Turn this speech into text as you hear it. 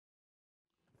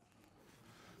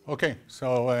Okay,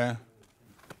 so I'd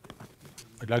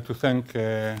like to thank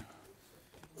David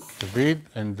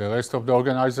and the rest of the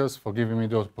organizers for giving me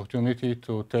the opportunity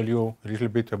to tell you a little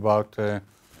bit about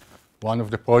one of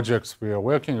the projects we are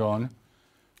working on.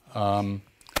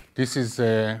 This is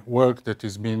work that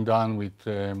is being done with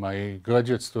my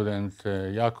graduate student,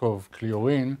 Yaakov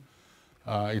Kliorin.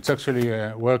 It's actually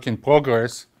a work in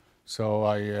progress, so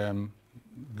I am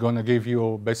going to give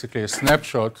you basically a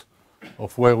snapshot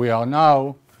of where we are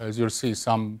now. As you'll see,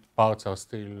 some parts are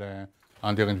still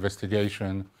under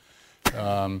investigation.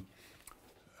 Some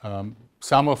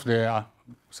of the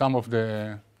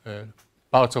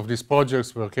parts of these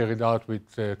projects were carried out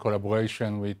with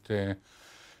collaboration with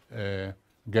Gergely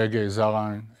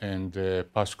Zaran and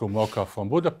Pashku Moka from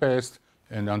Budapest,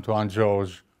 and Antoine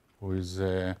Georges, who is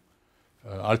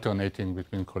alternating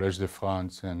between Collège de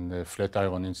France and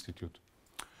Flatiron Institute.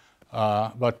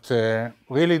 But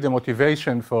really the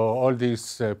motivation for all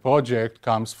this project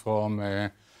comes from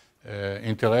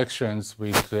interactions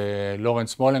with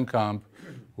Lawrence Molenkamp,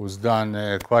 who's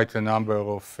done quite a number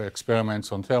of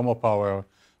experiments on thermopower,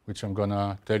 which I'm going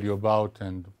to tell you about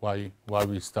and why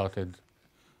we started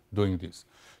doing this.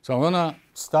 So I'm going to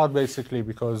start basically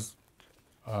because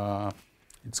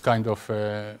it's kind of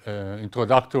an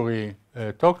introductory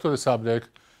talk to the subject.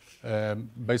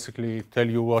 Basically tell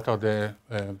you what are the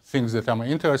things that I'm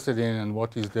interested in and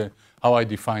what is how I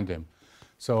define them.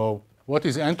 So what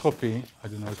is entropy? I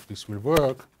don't know if this will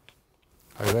work.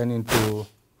 I ran into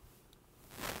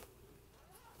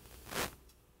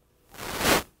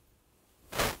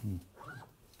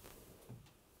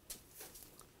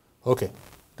Okay,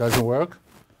 doesn't work.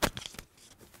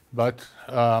 But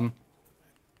I'm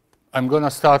going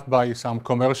to start by some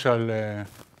commercial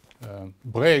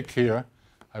break here.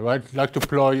 I would like to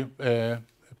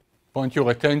point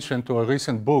your attention to a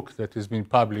recent book that has been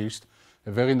published,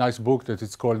 a very nice book that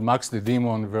is called Max the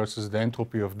Demon versus the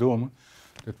Entropy of Doom,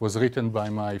 that was written by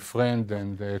my friend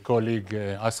and colleague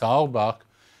Asa Auerbach.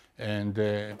 And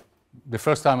the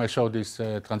first time I showed this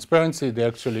transparency, they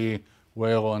actually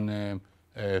were on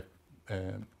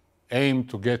aim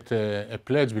to get a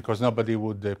pledge because nobody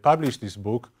would publish this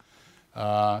book.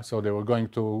 So they were going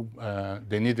to,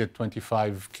 they needed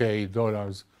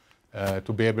 $25,000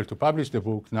 to be able to publish the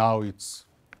book. Now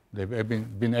they've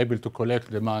been able to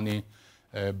collect the money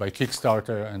by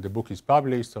Kickstarter, and the book is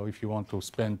published. So if you want to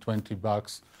spend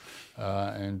 $20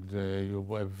 and you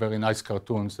have very nice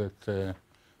cartoons that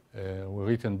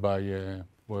were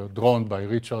drawn by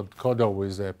Richard Coder, who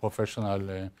is a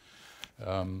professional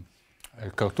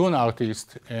cartoon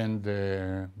artist, and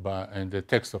the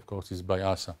text, of course, is by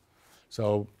Asa.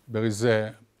 So there is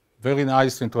a very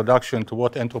nice introduction to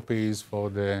what entropy is for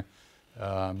the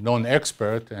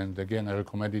non-expert, and again, I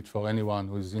recommend it for anyone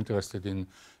who is interested in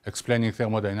explaining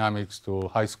thermodynamics to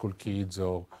high school kids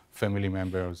or family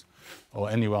members or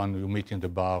anyone you meet in the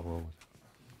bar.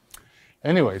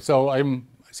 Anyway, so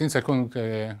since I couldn't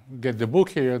get the book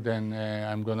here, then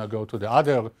I'm going to go to the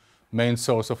other main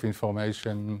source of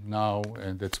information now,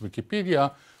 and that's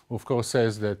Wikipedia, who of course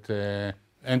says that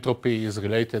entropy is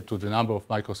related to the number of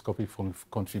microscopic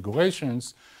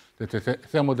configurations that a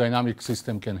thermodynamic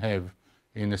system can have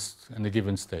in a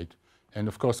given state. And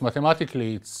of course,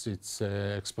 mathematically, it's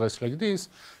expressed like this.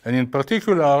 And in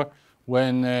particular,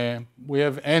 when we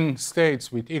have n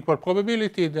states with equal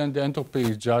probability, then the entropy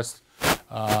is just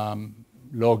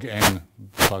log n,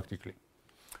 practically.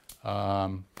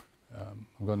 I'm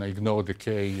going to ignore the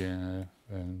k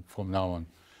from now on.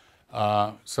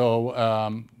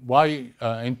 Why,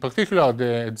 in particular,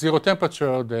 at zero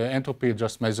temperature, the entropy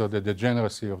just measures the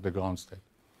degeneracy of the ground state.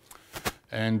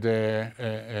 And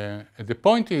the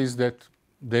point is that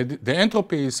the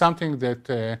entropy is something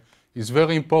that is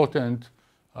very important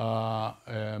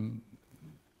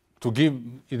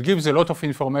it gives a lot of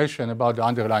information about the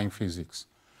underlying physics.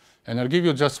 And I'll give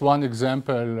you just one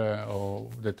example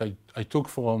that I took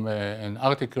from an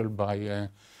article by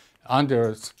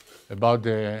Anders about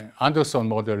the Anderson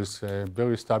models,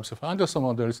 various types of Anderson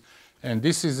models. And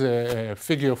this is a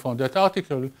figure from that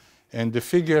article. And the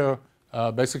figure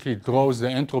basically draws the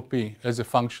entropy as a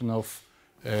function of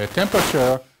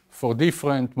temperature for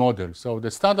different models. So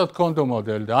the standard Kondo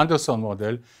model, the Anderson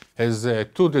model, has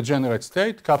two degenerate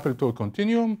states coupled to a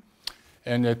continuum.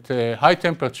 And at high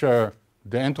temperature,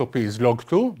 the entropy is log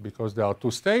 2 because there are two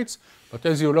states. But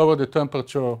as you lower the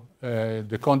temperature,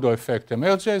 the Kondo effect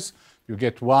emerges. You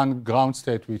get one ground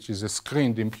state, which is a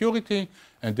screened impurity,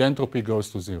 and the entropy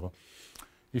goes to 0.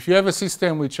 If you have a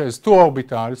system which has two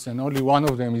orbitals and only one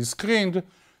of them is screened,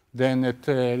 then at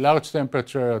large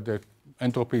temperature, the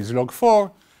entropy is log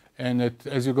 4. And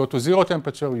as you go to 0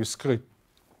 temperature, you screen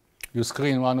you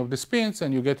screen one of the spins,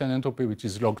 and you get an entropy which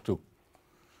is log 2.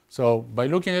 So by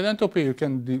looking at entropy, you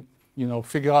can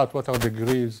figure out what are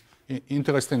degrees,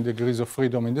 interesting degrees of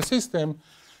freedom in the system.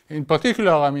 In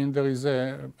particular, I mean, there is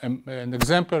an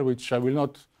example which I will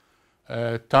not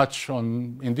touch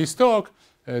on in this talk,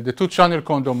 the two-channel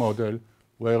condor model,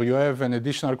 where you have an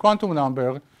additional quantum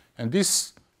number, and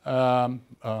this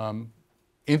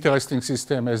interesting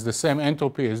system has the same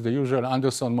entropy as the usual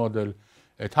Anderson model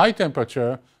at high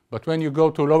temperature, but when you go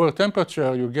to lower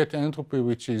temperature, you get an entropy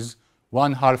which is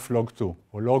 1/2 log 2,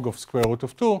 or log of square root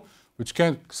of 2, which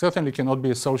certainly cannot be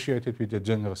associated with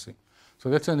degeneracy. So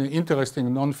that's an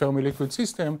interesting non-Fermi liquid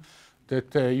system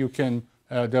that you can,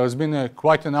 there has been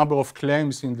quite a number of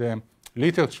claims in the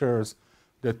literatures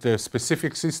that the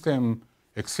specific system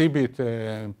exhibit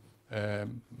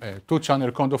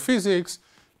two-channel condor physics.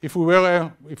 If we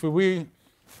were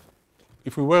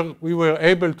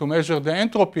able to measure the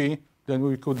entropy, then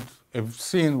we could have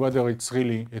seen whether it's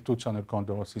really a two-channel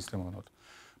condor system or not.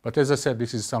 But as I said,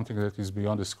 this is something that is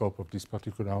beyond the scope of this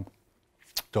particular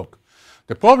talk.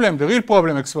 The real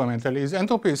problem experimentally, is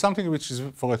entropy is something which is,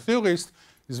 for a theorist,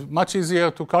 is much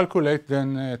easier to calculate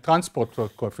than transport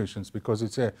coefficients, because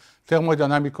it's a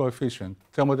thermodynamic coefficient.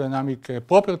 Thermodynamic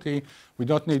property, we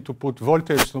don't need to put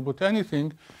voltage, to put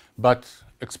anything, but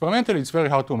experimentally it's very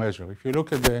hard to measure. If you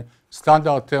look at the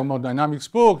standard thermodynamics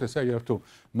book, they say you have to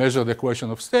measure the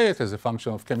equation of state as a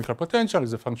function of chemical potential,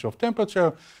 as a function of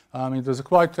temperature. It was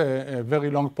quite a very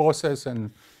long process,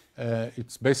 and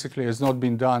it's basically has not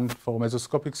been done for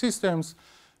mesoscopic systems.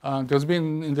 There's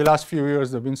been, in the last few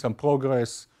years, there's been some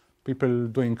progress, people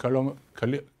doing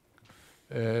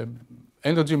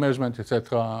energy measurement,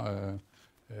 etc.,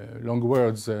 long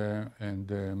words,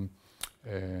 and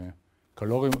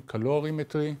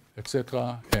calorimetry,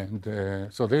 etc. And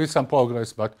so there is some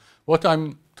progress, but what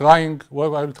I'll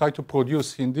try to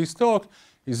produce in this talk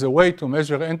is a way to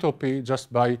measure entropy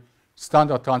just by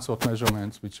standard transport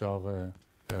measurements, which are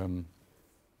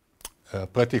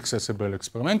pretty accessible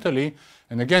experimentally.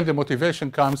 And again, the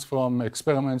motivation comes from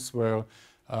experiments where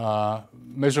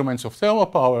measurements of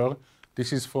thermopower.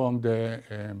 This is from the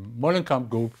Molenkamp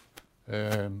group,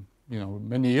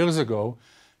 many years ago.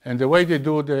 And the way they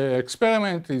do the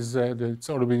experiment is it's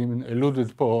already been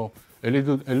alluded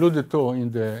to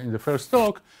in the first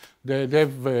talk. They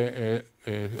have a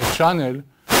channel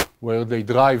where they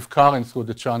drive current through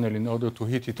the channel in order to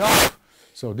heat it up.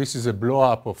 So this is a blow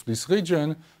up of this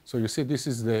region. So you see this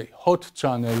is the hot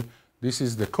channel, this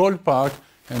is the cold part,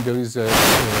 and there is a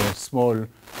small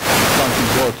something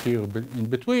board here in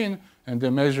between, and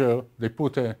they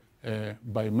put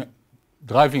by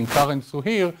driving current through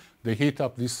here, they heat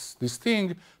up this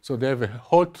thing, so they have a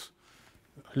hot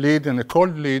lead and a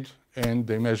cold lead, and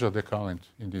they measure the current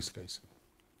in this case.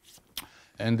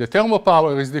 And the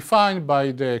thermopower is defined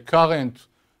by the current,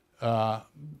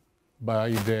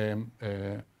 by the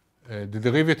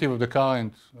derivative of the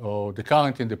current, or the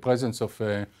current in the presence of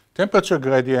a temperature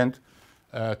gradient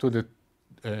to the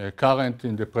current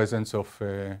in the presence of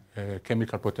a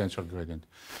chemical potential gradient.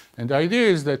 And the idea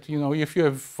is that, if you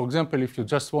have, for example, if you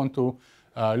just want to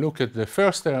look at the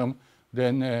first term,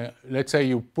 then let's say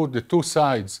you put the two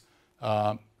sides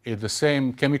at the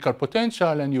same chemical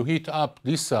potential and you heat up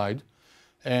this side.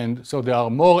 And so there are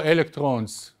more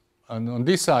electrons, and on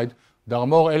this side, there are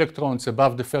more electrons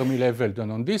above the Fermi level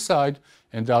than on this side,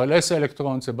 and there are less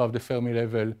electrons above the Fermi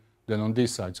level than on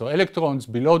this side. So electrons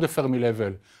below the Fermi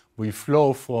level will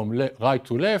flow from right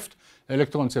to left.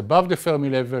 Electrons above the Fermi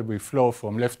level will flow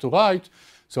from left to right.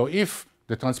 So if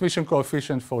the transmission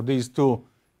coefficient for these two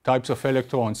types of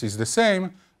electrons is the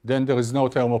same, then there is no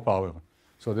thermopower.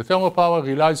 So the thermopower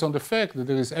relies on the fact that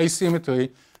there is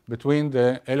asymmetry between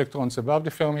the electrons above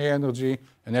the Fermi energy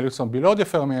and electrons below the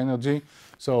Fermi energy.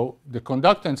 So the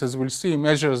conductance, as we'll see,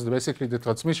 measures basically the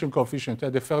transmission coefficient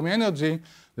at the Fermi energy.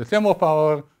 The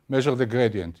thermopower measures the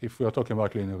gradient, if we are talking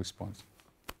about linear response.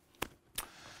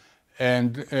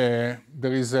 And there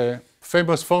is a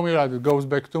famous formula that goes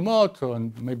back to Mott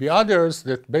and maybe others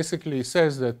that basically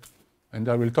says that, and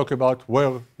I will talk about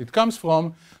where it comes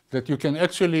from, that you can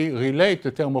actually relate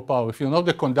the thermopower. If you know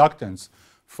the conductance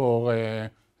for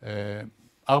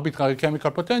arbitrary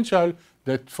chemical potential,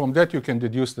 that from that you can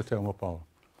deduce the thermopower.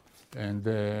 And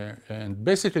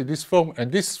basically this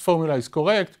formula is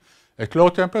correct at low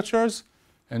temperatures,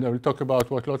 and I will talk about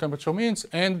what low temperature means,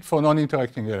 and for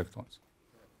non-interacting electrons.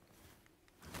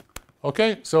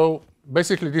 Okay, so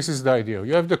basically this is the idea.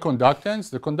 You have the conductance.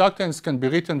 The conductance can be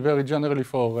written very generally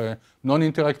for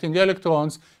non-interacting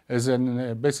electrons as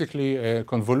basically a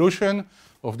convolution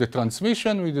of the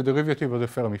transmission with the derivative of the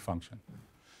Fermi function.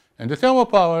 And the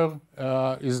thermopower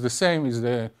is the same, is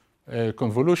the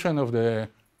convolution of the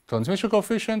transmission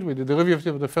coefficient with the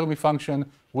derivative of the Fermi function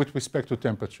with respect to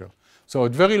temperature. So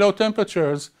at very low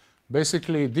temperatures,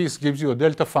 basically this gives you a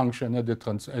delta function at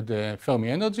the Fermi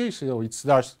energy. So it's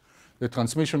thus the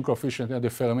transmission coefficient at the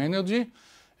Fermi energy.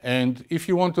 And if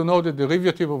you want to know the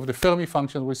derivative of the Fermi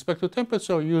function with respect to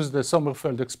temperature, use the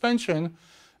Sommerfeld expansion.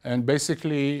 And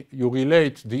basically, you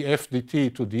relate the f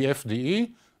dt to the f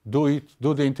dE, do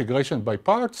the integration by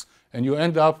parts, and you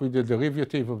end up with the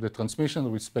derivative of the transmission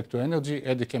with respect to energy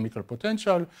at the chemical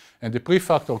potential, and the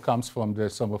prefactor comes from the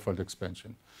Sommerfeld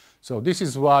expansion. So this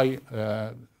is why,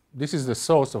 this is the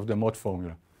source of the mode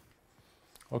formula.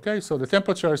 Okay, so the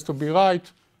temperature is to be right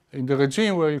in the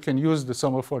regime where you can use the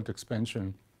Sommerfeld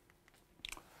expansion.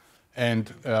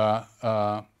 And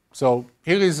so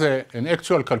here is an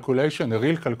actual calculation, a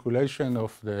real calculation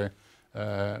of the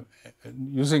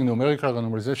using numerical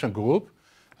randomization group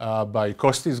by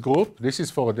Kosti's group. This is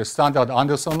for the standard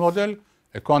Anderson model,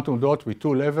 a quantum dot with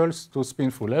two levels, two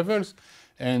spinful levels.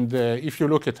 And if you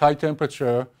look at high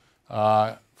temperature,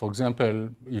 for example,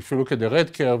 if you look at the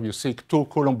red curve, you see 2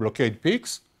 Coulomb blockade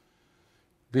peaks.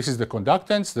 This is the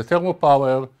conductance. The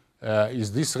thermopower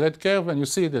is this red curve. And you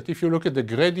see that if you look at the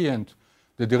gradient,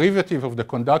 the derivative of the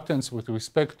conductance with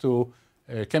respect to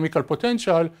chemical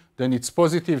potential, then it's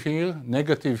positive here,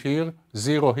 negative here,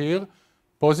 0 here,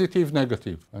 positive,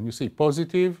 negative. And you see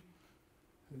positive,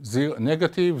 0,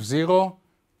 negative, 0,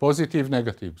 positive,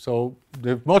 negative. So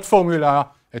the mode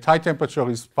formula at high temperature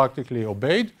is practically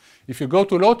obeyed. If you go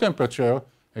to low temperature,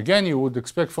 again, you would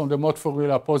expect from the mode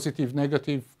formula positive,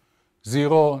 negative,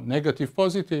 0, negative,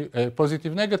 positive,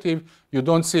 positive, negative. You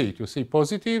don't see it. You see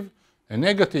positive and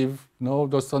negative, no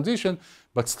those transition,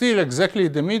 but still exactly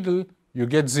in the middle, you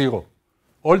get 0.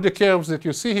 All the curves that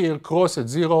you see here cross at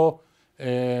 0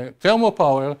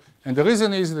 thermopower, and the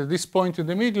reason is that this point in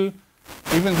the middle,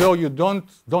 even though you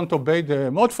don't obey the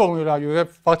mode formula, you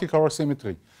have particle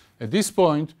symmetry. At this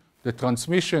point, the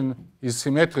transmission is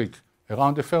symmetric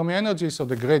around the Fermi energy, so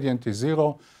the gradient is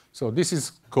 0. So this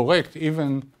is correct,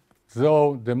 even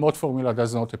though the mode formula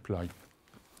does not apply.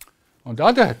 On the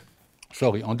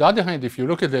other hand, if you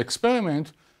look at the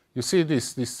experiment, you see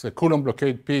this Coulomb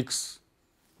blockade peaks.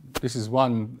 This is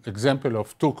one example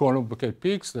of 2 Coulomb blockade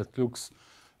peaks that looks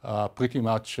pretty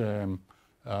much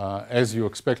as you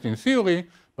expect in theory.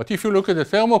 But if you look at the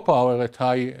thermopower at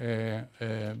high,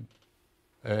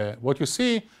 what you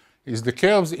see is the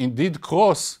curves indeed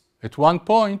cross at one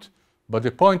point, but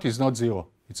the point is not 0.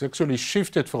 It's actually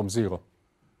shifted from 0.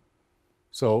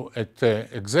 So at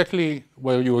exactly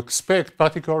where you expect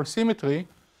particle symmetry,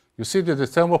 you see that the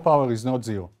thermopower is not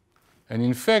 0. And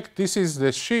in fact, this is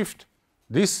the shift.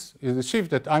 This is the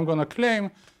shift that I'm going to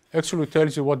claim actually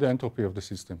tells you what the entropy of the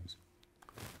system is.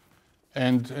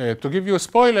 And to give you a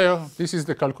spoiler, this is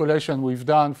the calculation we've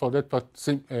done for that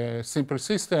simple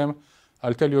system.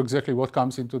 I'll tell you exactly what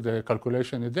comes into the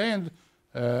calculation at the end.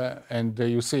 And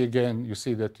you see again, you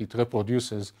see that it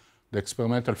reproduces the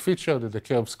experimental feature that the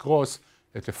curves cross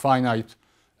at a finite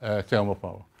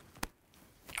thermopower.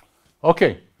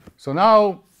 Okay, so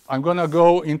now I'm going to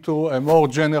go into a more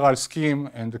general scheme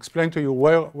and explain to you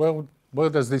where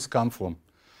does this come from.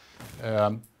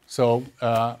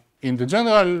 In the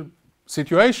general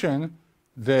situation,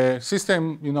 the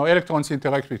system, electrons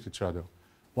interact with each other.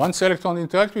 Once electrons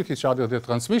interact with each other, the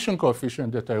transmission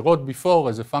coefficient that I wrote before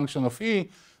as a function of E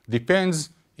depends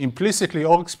implicitly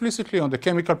or explicitly on the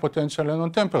chemical potential and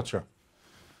on temperature.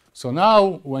 So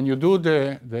now, when you do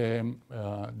the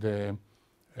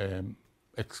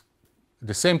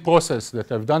same process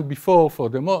that I've done before for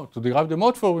to derive the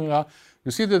mode formula,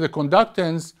 you see that the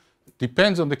conductance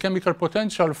depends on the chemical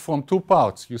potential from 2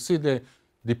 parts. You see the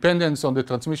dependence on the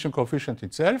transmission coefficient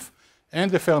itself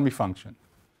and the Fermi function.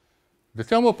 The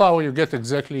thermopower you get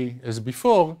exactly as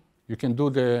before. You can do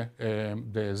the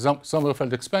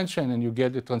Sommerfeld expansion, and you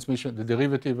get the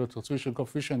derivative of transmission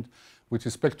coefficient with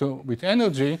respect to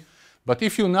energy. But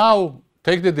if you now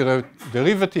take the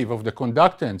derivative of the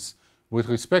conductance with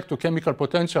respect to chemical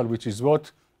potential, which is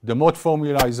what the mode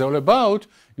formula is all about,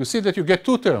 you see that you get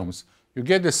 2 terms. You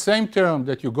get the same term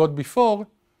that you got before,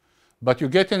 but you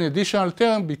get an additional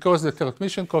term because the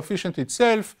transmission coefficient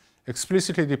itself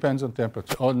explicitly depends on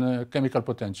temperature, on chemical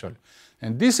potential.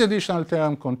 And this additional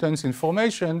term contains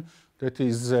information that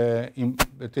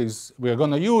we are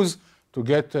going to use to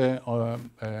get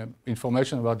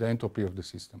information about the entropy of the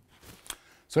system.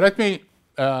 So let me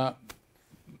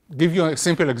give you a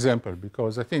simple example,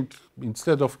 because I think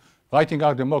instead of writing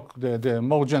out the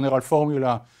more general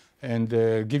formula and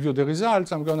give you the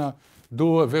results, I'm going to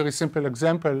do a very simple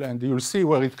example, and you'll see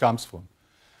where it comes from.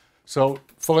 So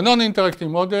for a non-interacting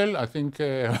model, I think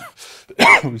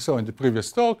we saw in the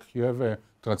previous talk, you have a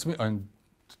and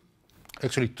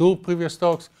actually two previous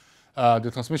talks.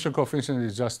 The transmission coefficient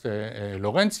is just a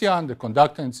Lorentzian. The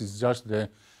conductance is just the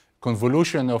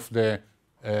convolution of the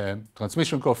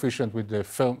transmission coefficient with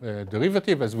the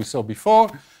derivative, as we saw before.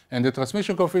 And the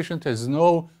transmission coefficient has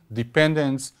no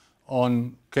dependence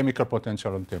on chemical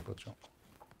potential and temperature.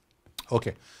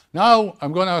 Okay, now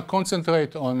I'm going to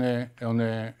concentrate on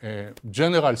a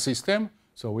general system.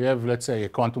 So we have, let's say, a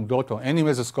quantum dot or any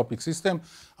mesoscopic system,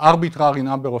 arbitrary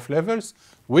number of levels,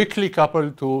 weakly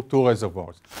coupled to two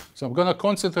reservoirs. So I'm going to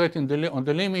concentrate on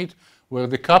the limit where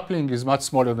the coupling is much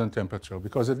smaller than temperature,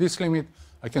 because at this limit,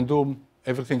 I can do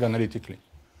everything analytically.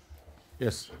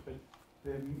 Yes? But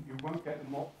then you won't get the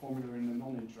Mott formula in the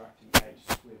non-interacting case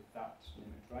with that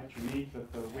limit, right? You need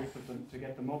that the width of to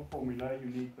get the Mott formula, you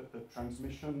need that the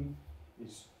transmission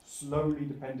is slowly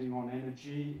depending on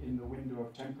energy in the window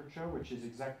of temperature, which is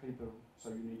exactly the, so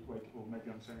you need, wait, or maybe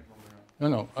I'm saying it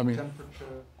wrong. No, I mean,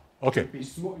 temperature okay. Should be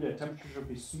small, yeah, temperature should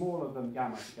be smaller than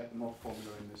gamma to get the Mott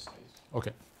formula in this case.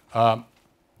 Okay.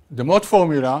 The Mott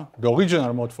formula, the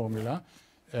original Mott formula,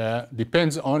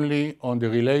 depends only on the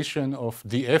relation of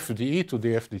df dE to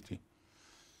df dt.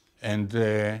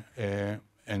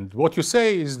 And what you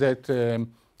say is that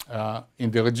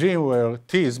in the regime where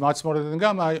T is much smaller than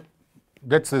gamma,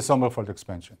 that's the Sommerfeld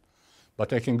expansion.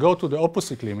 But I can go to the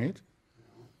opposite limit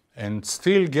and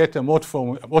still get a Mott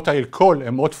formula, what I'll call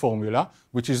a Mott formula,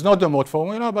 which is not the Mott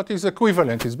formula, but is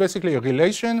equivalent. It's basically a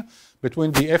relation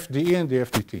between the FDE and the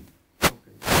FDT.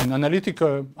 In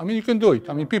analytical, I mean, you can do it.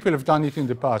 I mean, people have done it in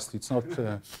the past. It's not,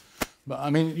 but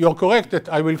I mean, you're correct that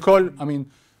I will call, I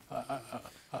mean,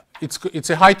 it's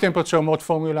a high temperature Mott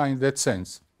formula in that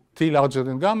sense. T larger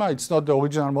than gamma, it's not the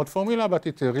original Mott formula, but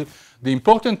the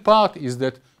important part is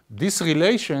that this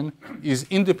relation is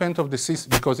independent of the system,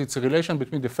 because it's a relation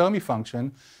between the Fermi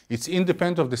function, it's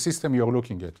independent of the system you're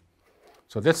looking at.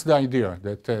 So that's the idea,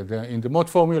 that in the Mott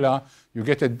formula, you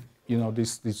get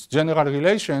this general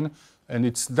relation, and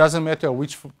it doesn't matter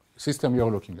which system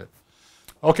you're looking at.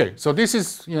 Okay, so this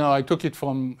is, I took it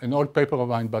from an old paper of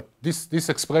mine, but this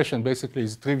expression basically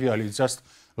is trivial. It's just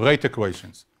rate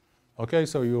equations. Okay,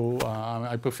 so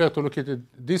I prefer to look at it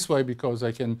this way because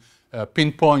I can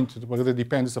pinpoint where the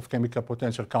dependence of chemical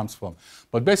potential comes from.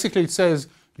 But basically it says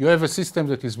you have a system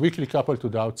that is weakly coupled to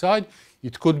the outside.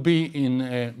 It could be in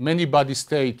a many-body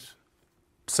state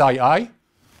psi I,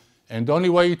 and the only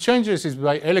way it changes is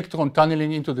by electron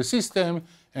tunneling into the system,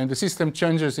 and the system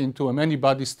changes into a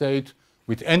many-body state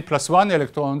with n+1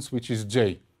 electrons, which is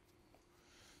J.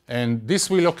 And this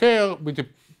will occur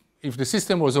if the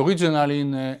system was originally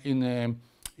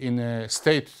in a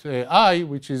state I,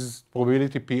 which is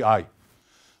probability Pi.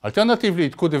 Alternatively,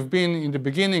 it could have been in the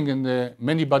beginning in the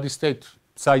many-body state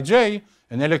psi J,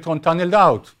 an electron tunneled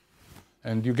out,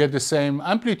 and you get the same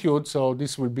amplitude, so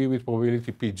this will be with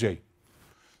probability Pj.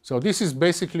 So this is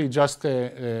basically just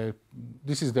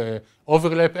this is the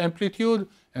overlap amplitude,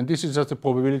 and this is just the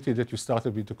probability that you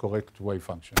started with the correct wave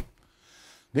function.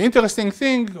 The interesting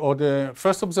thing, or the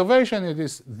first observation,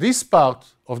 is this part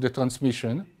of the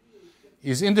transmission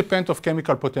is independent of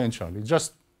chemical potential. It's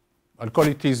just, I'll call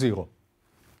it T0.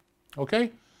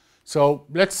 Okay? So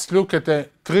let's look at a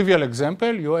trivial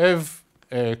example. You have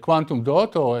a quantum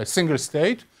dot or a single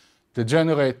state,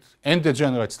 degenerate and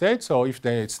degenerate state. So if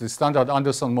it's the standard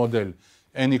Anderson model,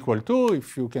 n equal 2,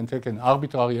 if you can take an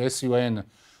arbitrary SUN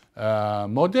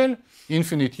model,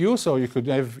 infinite U, so you could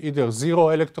have either 0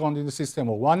 electron in the system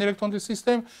or 1 electron in the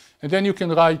system, and then you can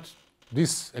write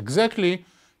this exactly.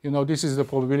 This is the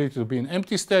probability to be in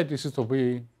empty state, this is to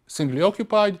be singly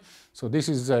occupied, so this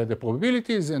is the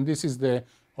probabilities, and this is the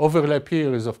overlap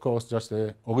here is, of course, just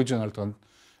the original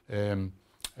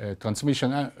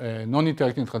transmission,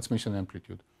 non-interacting transmission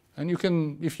amplitude. And you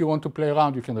can, if you want to play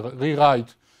around, you can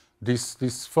rewrite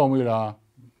this formula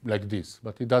like this,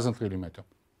 but it doesn't really matter.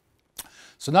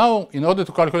 So now, in order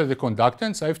to calculate the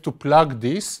conductance, I have to plug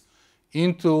this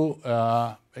into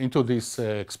this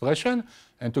expression,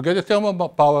 and to get the thermal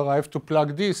power, I have to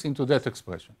plug this into that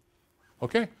expression.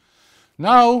 Okay?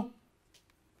 Now,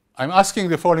 I'm asking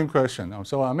the following question.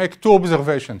 So I make two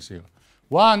observations here.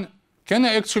 One, can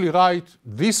I actually write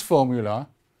this formula,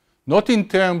 not in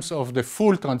terms of the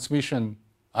full transmission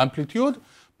amplitude,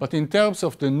 but in terms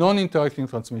of the non-interacting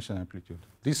transmission amplitude,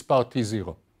 this part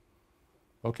T0.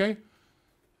 Okay?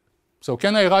 So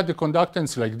can I write the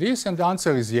conductance like this? And the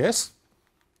answer is yes.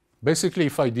 Basically,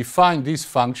 if I define this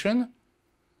function,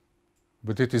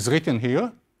 but it is written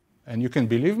here, and you can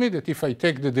believe me that if I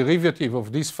take the derivative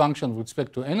of this function with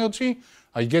respect to energy,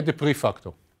 I get the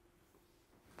prefactor.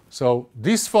 So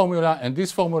this formula and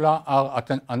this formula are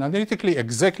analytically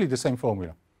exactly the same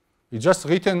formula. It's just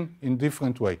written in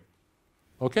different way.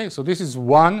 Okay, so this is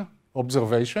one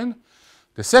observation.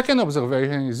 The second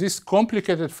observation is this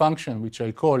complicated function, which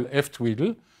I call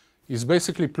f-twiddle, is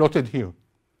basically plotted here.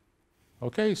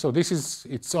 Okay, so this is,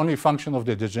 it's only a function of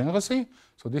the degeneracy.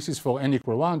 So this is for n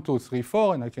equal 1, 2, 3,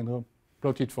 4, and I can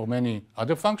plot it for many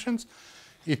other functions.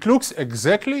 It looks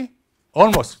exactly,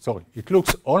 it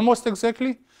looks almost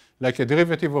exactly like a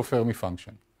derivative of Fermi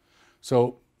function.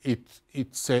 So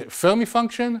it's a Fermi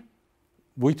function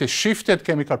with a shifted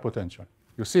chemical potential.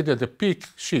 You see that the peak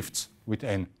shifts with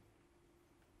n.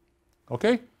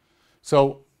 Okay?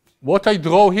 So what I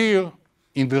draw here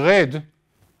in the red,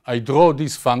 I draw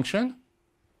this function.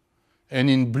 And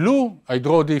in blue, I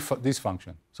draw this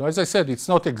function. So as I said, it's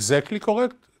not exactly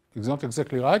correct. It's not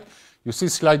exactly right. You see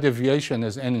slight deviation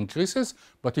as n increases,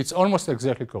 but it's almost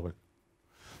exactly correct.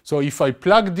 So if I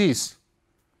plug this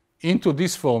into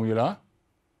this formula,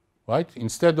 right,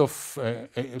 instead of,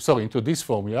 into this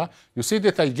formula, you see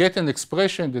that I get an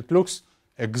expression that looks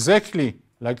exactly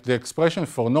like the expression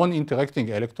for non-interacting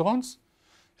electrons,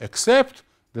 except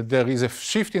that there is a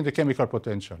shift in the chemical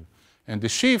potential. And the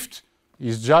shift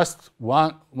is just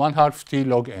 1/2 T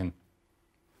log n.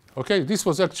 Okay, this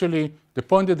was actually the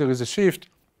point that there is a shift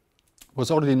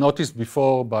was already noticed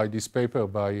before by this paper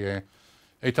by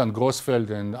Eitan Grossfeld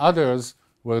and others,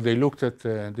 where they looked at,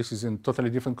 this is in totally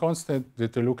different constant,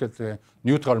 that they look at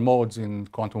neutral modes in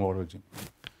quantum origin.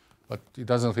 But it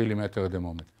doesn't really matter at the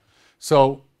moment.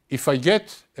 So if I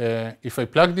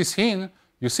plug this in,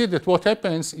 you see that what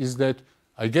happens is that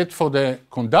I get for the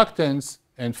conductance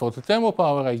and for the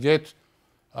thermopower, I get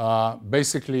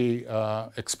basically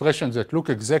expressions that look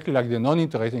exactly like the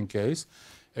non-interacting case,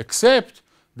 except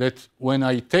that when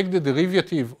I take the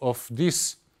derivative of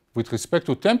this with respect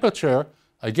to temperature,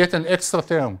 I get an extra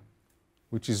term,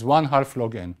 which is 1/2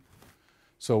 log n.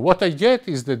 So what I get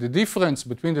is that the difference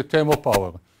between the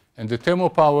thermopower and the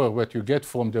thermopower that you get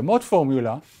from the mode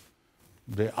formula,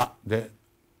 the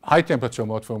high temperature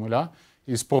mode formula,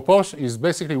 is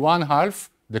basically 1/2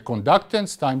 the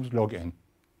conductance times log n.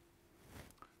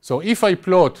 So if I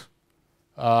plot,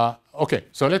 okay,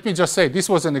 so let me just say this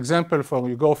was an example for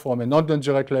you go from a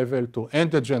non-degenerate level to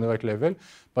n-degenerate level,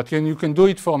 but then you can do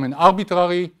it from an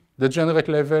arbitrary degenerate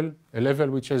level, a level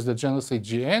which has degeneracy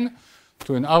Gn,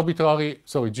 to an arbitrary,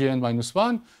 Gn minus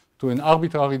 1, to an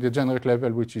arbitrary degenerate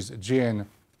level which is Gn,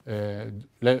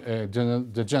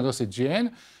 degeneracy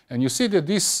Gn. And you see that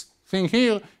this thing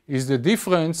here is the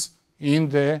difference in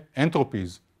the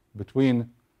entropies between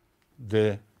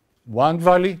the one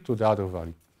valley to the other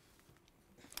valley.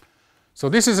 So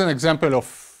this is an example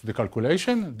of the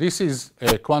calculation. This is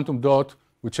a quantum dot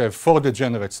which have 4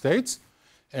 degenerate states.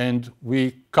 And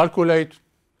we calculate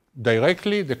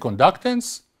directly the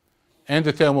conductance and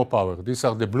the thermopower. These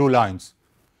are the blue lines.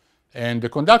 And the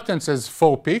conductance has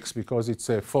 4 peaks because it's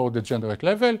a 4 degenerate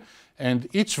level. And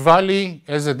each valley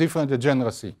has a different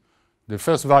degeneracy. The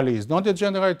first valley is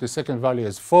non-degenerate. The second valley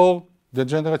has 4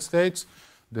 degenerate states.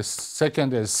 The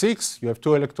second has 6. You have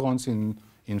 2 electrons in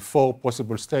 4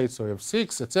 possible states, so you have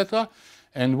 6, etc.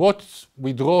 And what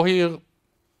we draw here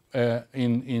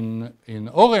in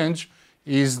orange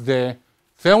is the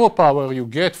thermopower you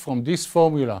get from this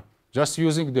formula, just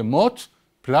using the MOT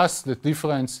plus the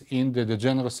difference in the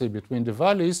degeneracy between the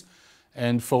valleys.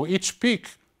 And for each peak,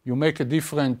 you make a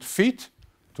different fit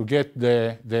to get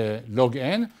the log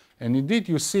n. And indeed,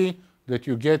 you see that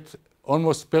you get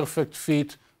almost perfect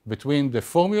fit between the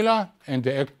formula and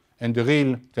the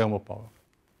real thermopower.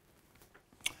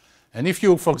 And if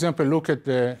you, for example, look at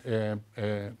the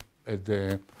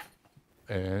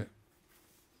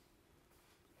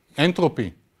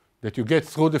entropy that you get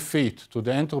through the fit to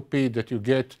the entropy that you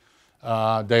get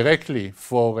directly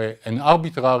for an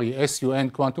arbitrary SUN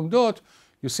quantum dot,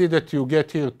 you see that you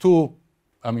get here 2,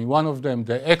 one of them,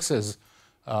 the x's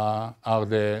are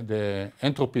the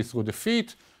entropy through the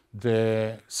fit,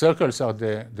 the circles are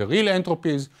the real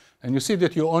entropies, and you see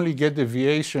that you only get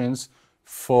deviations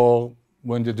for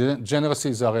when the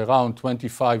degeneracies are around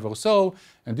 25 or so,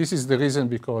 and this is the reason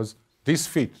because this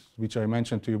fit, which I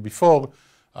mentioned to you before,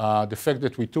 the fact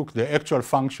that we took the actual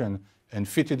function and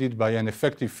fitted it by an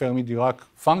effective Fermi-Dirac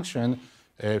function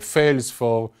fails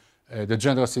for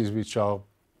degeneracies which are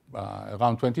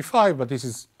around 25, but this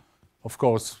is, of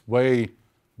course, way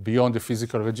beyond the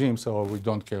physical regime, so we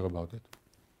don't care about it.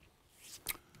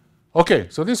 Okay,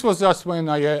 so this was just when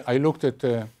I looked at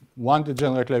one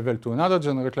degenerate level to another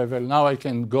degenerate level. Now I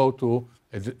can go to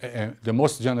the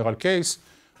most general case.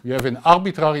 We have an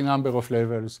arbitrary number of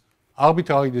levels,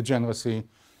 arbitrary degeneracy,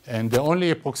 And the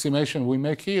only approximation we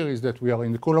make here is that we are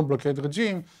in the Coulomb blockade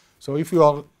regime. So if you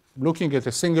are looking at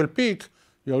a single peak,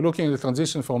 you are looking at the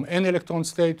transition from n electron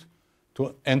state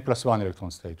to n plus 1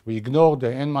 electron state. We ignore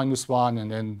the n minus 1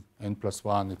 and then n plus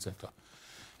 1, etc.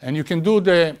 And you can do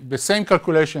the same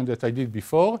calculation that I did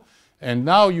before. And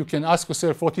now you can ask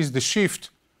yourself, what is the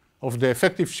shift of the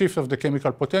effective shift of the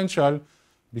chemical potential?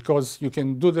 Because you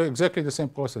can do exactly the same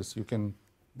process. You can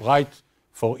write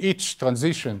for each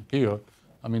transition here.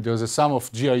 I mean, there's a sum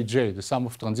of Gij, the sum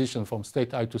of transition from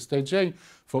state I to state J.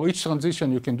 For each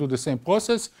transition, you can do the same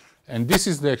process. And this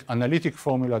is the analytic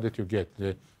formula that you get.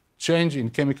 The change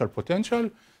in chemical potential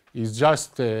is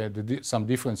just some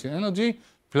difference in energy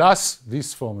plus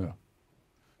this formula.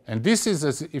 And this is,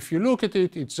 if you look at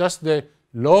it, it's just the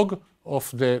log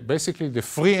of basically the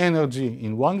free energy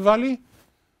in one valley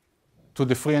to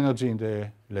the free energy in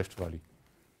the left valley.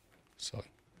 Sorry.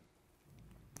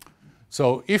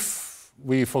 So if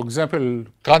we, for example,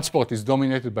 transport is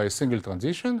dominated by a single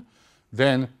transition,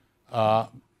 then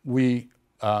we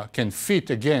can fit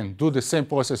again, do the same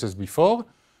process as before.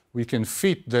 We can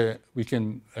fit the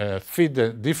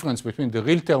difference between the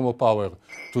real thermopower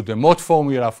to the mode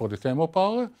formula for the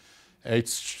thermopower.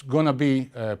 It's going to be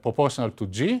proportional to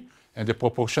G, and the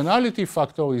proportionality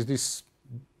factor is this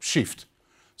shift.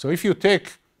 So if you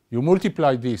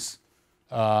multiply this,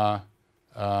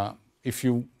 if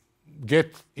you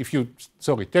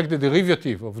take the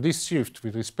derivative of this shift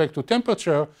with respect to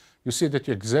temperature, you see that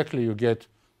you get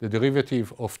the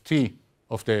derivative of T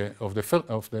of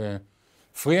the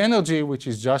free energy, which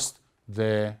is just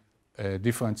the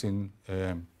difference in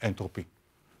entropy.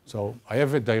 So I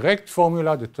have a direct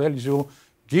formula that tells you,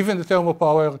 given the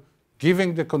thermopower,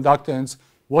 given the conductance,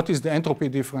 what is the entropy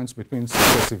difference between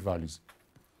successive values.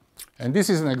 And this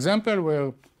is an example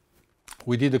where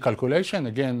we did a calculation,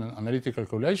 again, an analytic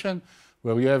calculation,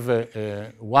 where we have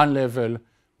one level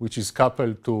which is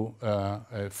coupled to,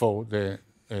 for the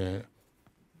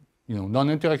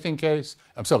non-interacting case,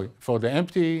 for the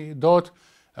empty dot,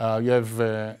 you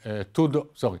have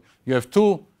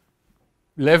two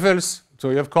levels. So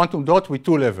you have quantum dot with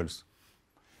two levels.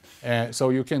 So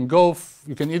you can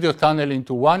either tunnel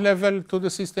into one level to the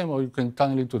system, or you can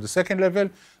tunnel into the second level.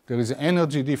 There is an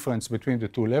energy difference between the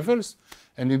two levels.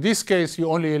 And in this case, you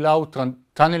only allow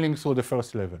tunneling through the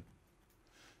first level.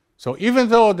 So even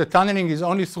though the tunneling is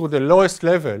only through the lowest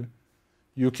level,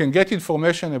 you can get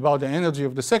information about the energy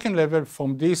of the second level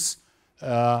from this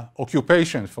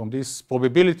occupation, from these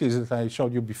probabilities that I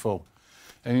showed you before.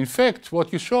 And in fact,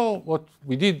 what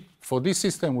we did for this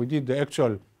system, we did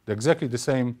exactly the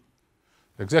same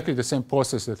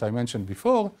process that I mentioned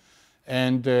before,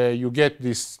 and you get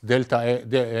this delta,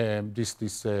 this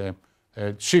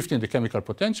shift in the chemical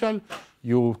potential.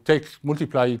 You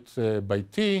multiply it by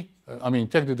T.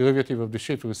 Take the derivative of the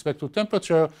shift with respect to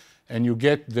temperature, and you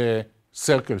get the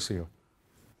circles here.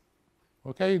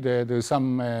 Okay, there's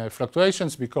some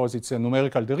fluctuations because it's a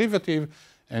numerical derivative,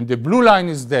 and the blue line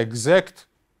is the exact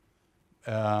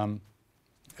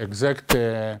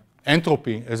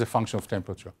entropy as a function of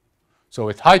temperature. So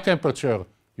at high temperature,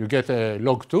 you get a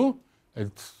log 2.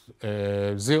 At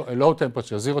low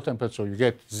temperature, 0 temperature, you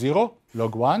get 0,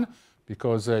 log 1,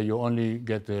 because you only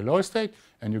get the lowest state,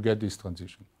 and you get this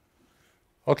transition.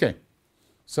 Okay,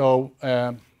 so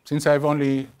since I have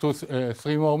only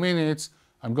 3 more minutes,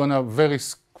 I'm going to very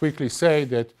quickly say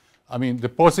that, the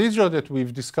procedure that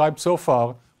we've described so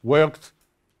far worked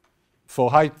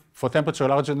for temperature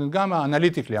larger than gamma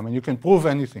analytically. You can prove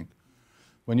anything.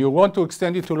 When you want to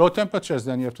extend it to low temperatures,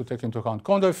 then you have to take into account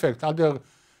Kondo effect, other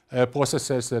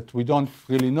processes that we don't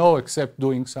really know except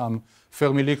doing some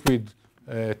Fermi liquid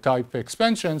type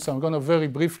expansion. So I'm going to very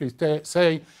briefly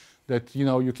say that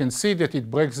you can see that it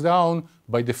breaks down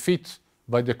by the fit,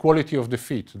 by the quality of the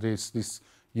fit. This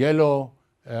yellow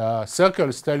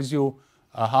circles tells you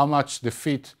how much the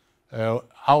fit,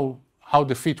 how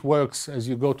the fit works as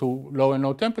you go to low and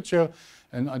low temperature.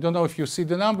 And I don't know if you see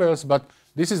the numbers, but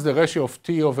this is the ratio of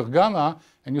T over gamma,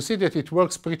 and you see that it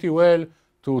works pretty well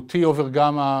to T over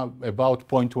gamma about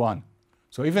 0.1.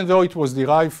 So even though it was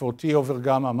derived for T over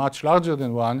gamma much larger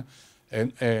than 1,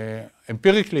 and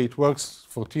empirically it works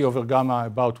for T over gamma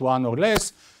about 1 or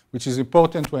less, which is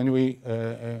important when we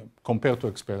compare to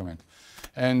experiment.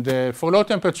 And for low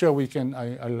temperature,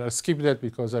 I'll skip that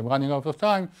because I'm running out of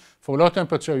time. For low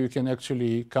temperature, you can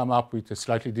actually come up with a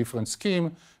slightly different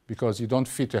scheme because you don't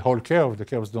fit a whole curve. The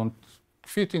curves don't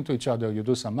fit into each other. You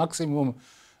do some maximum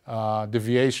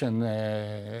deviation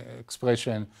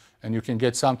expression, and you can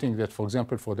get something that, for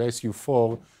example, for the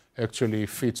SU4 actually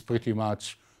fits pretty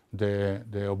much the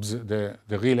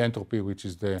real entropy, which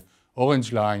is the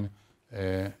orange line,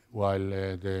 while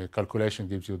the calculation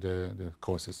gives you the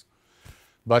causes.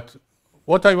 But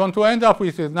what I want to end up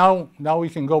with is now we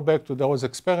can go back to those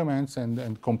experiments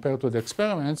and compare to the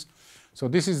experiments. So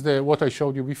this is what I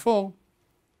showed you before.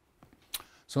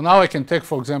 So now I can take,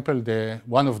 for example,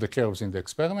 one of the curves in the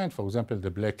experiment, for example, the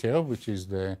black curve, which is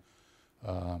the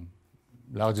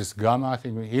largest gamma. I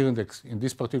think here in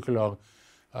this particular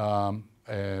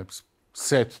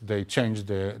set, they changed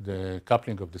the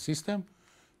coupling of the system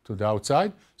to the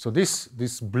outside. So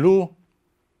this blue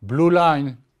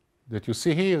line that you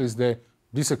see here is the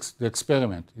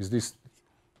experiment, is this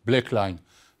black line.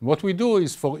 And what we do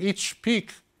is for each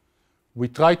peak, we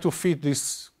try to fit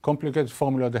this complicated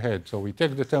formula at the head. So we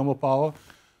take the thermopower,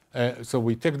 so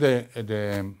we take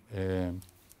the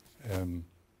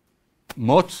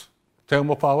Mott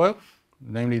thermopower,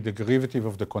 namely the derivative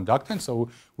of the conductance. So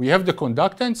we have the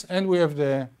conductance and we have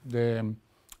the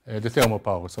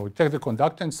thermopower. So we take the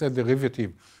conductance, set the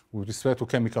derivative with respect to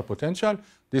chemical potential.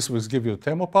 This will give you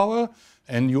the thermopower,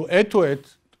 and you add to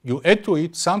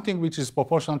it something which is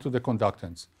proportional to the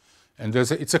conductance. And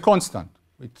it's a constant.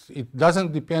 It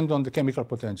doesn't depend on the chemical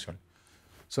potential.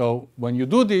 So when you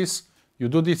do this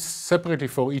separately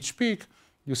for each peak,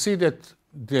 you see that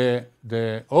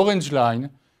the orange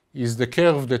line is the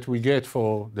curve that we get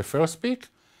for the first peak,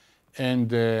 and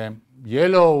the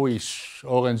yellowish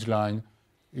orange line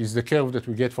is the curve that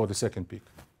we get for the second peak.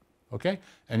 Okay?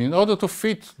 And in order to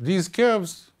fit these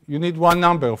curves, you need one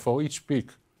number for each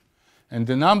peak. And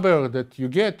the number that you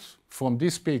get from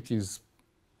this peak is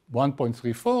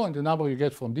 1.34, and the number you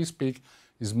get from this peak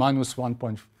is minus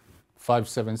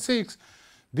 1.576.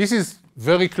 This is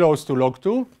very close to log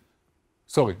 2.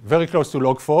 Sorry, very close to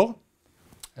log 4.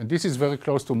 And this is very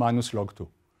close to minus log 2.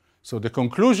 So the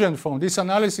conclusion from this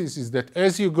analysis is that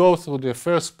as you go through the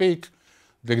first peak,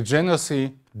 the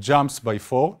degeneracy jumps by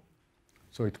 4.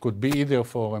 So it could be either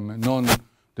for a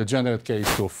non-degenerate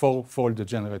case to a 4-fold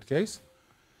degenerate case.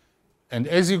 And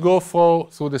as you go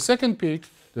through the second peak,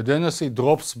 the degeneracy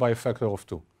drops by a factor of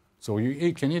 2. So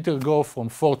you can either go from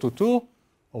 4 to 2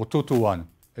 or 2 to 1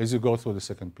 as you go through the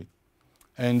second peak.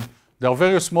 And there are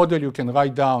various models you can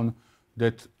write down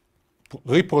that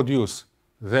reproduce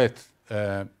that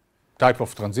type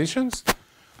of transitions.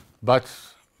 But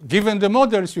given the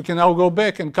models, you can now go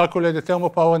back and calculate the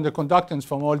thermopower and the conductance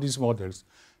from all these models.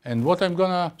 And what I'm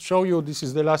going to show you, this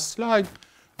is the last slide,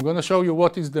 I'm going to show you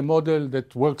what is the model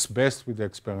that works best with the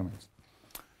experiments.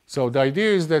 So the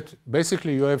idea is that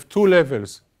basically you have two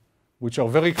levels which are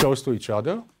very close to each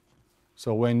other.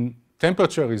 So when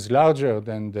temperature is larger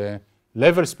than the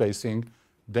level spacing,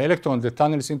 the electron that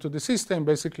tunnels into the system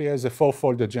basically has a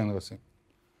 4-fold degeneracy.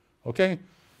 Okay?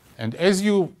 And as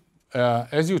you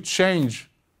change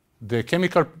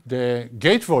the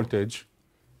gate voltage,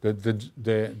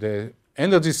 the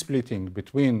energy splitting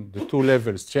between the two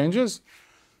levels changes.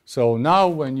 So now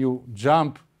when you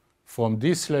jump from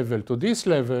this level to this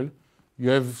level, you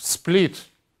have split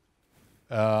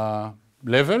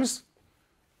levels.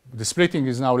 The splitting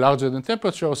is now larger than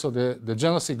temperature, so the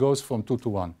degeneracy goes from 2 to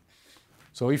 1.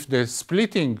 So if the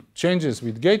splitting changes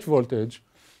with gate voltage,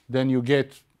 then you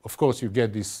get, of course, you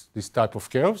get this type of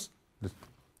curves.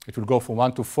 It will go from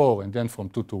 1 to 4 and then from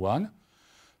 2 to 1.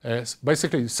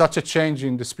 Basically, such a change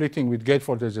in the splitting with gate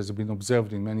voltage has been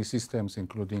observed in many systems,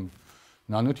 including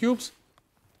nanotubes.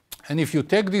 And if you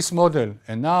take this model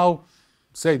and now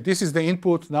say this is the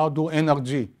input, now do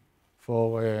NRG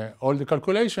for all the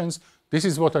calculations, this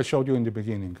is what I showed you in the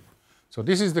beginning. So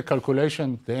this is the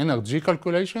calculation, the NRG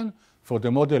calculation for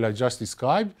the model I just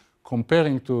described,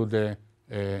 comparing to the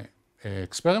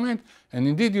experiment. And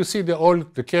indeed, you see all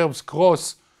the curves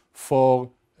cross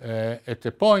at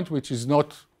a point which is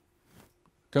not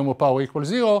thermopower equals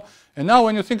 0. And now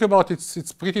when you think about it,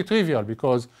 it's pretty trivial,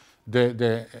 because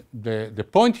the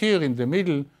point here in the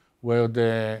middle where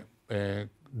the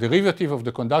derivative of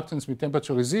the conductance with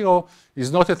temperature is 0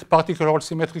 is not at a particular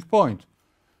symmetric point.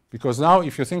 Because now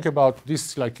if you think about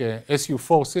this like a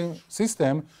SU4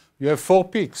 system, you have 4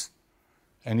 peaks.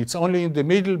 And it's only in the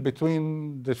middle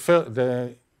between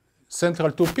the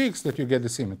central 2 peaks that you get the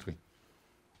symmetry.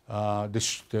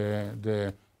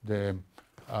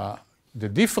 The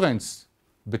difference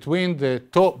between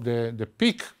the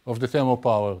peak of the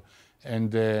thermopower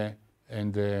and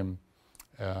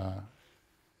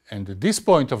this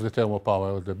point of the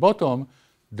thermopower, the bottom,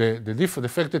 the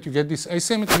fact that you get this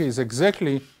asymmetry is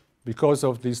exactly because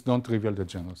of this non-trivial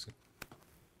degeneracy.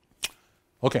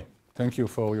 Okay, thank you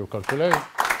for your calculation.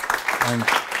 And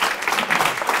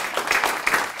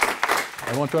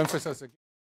I want to emphasize again.